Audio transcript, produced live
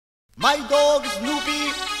My dog Snoopy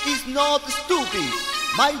is not stupid.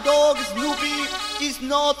 My dog Snoopy is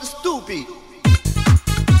not stupid.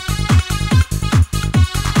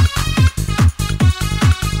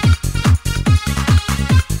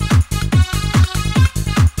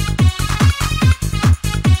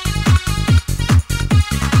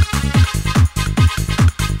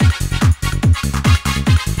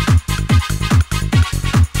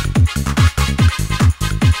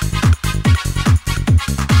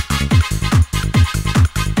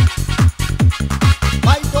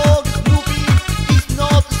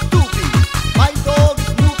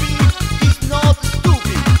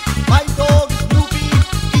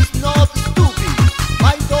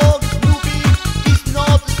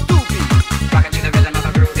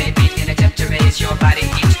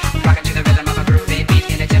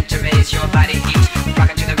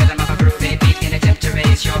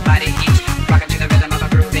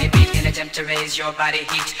 Raise your body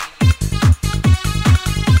heat.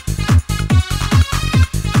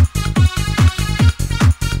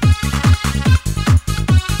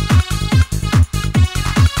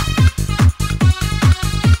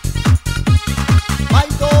 My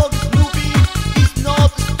dog Snoopy is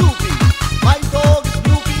not stupid. My dog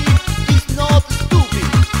Snoopy is not stupid.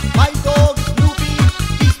 My dog Snoopy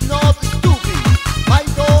is not stupid. My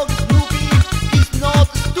dog Snoopy is not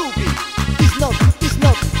stupid. It's not stupid.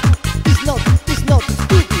 It's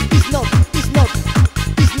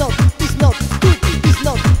not stupid. It's not stupid. It's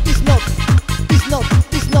not stupid. It's not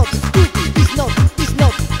stupid.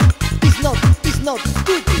 It's not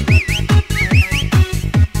stupid.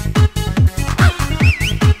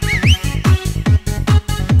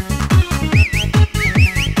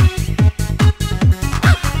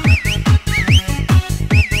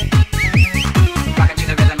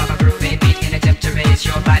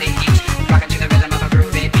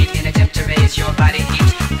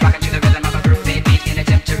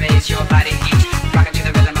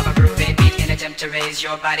 Raise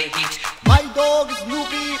your body heat. My dog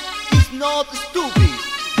Snoopy is not stupid.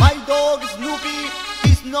 My dog Snoopy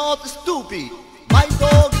is not stupid. My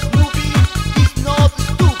dog Snoopy is not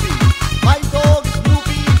stupid. My dog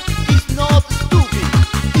Snoopy is not stupid.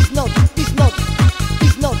 It's not stupid.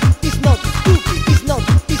 It's not stupid. It's not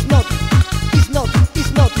stupid.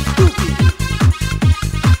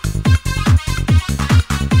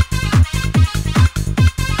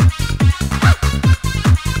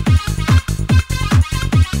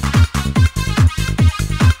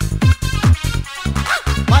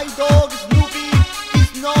 My dog Snoopy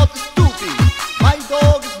is not stupid. My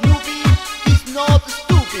dog Snoopy is not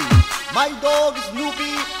stupid. My dog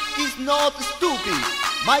Snoopy is not stupid.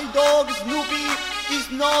 My dog Snoopy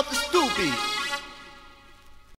is not stupid.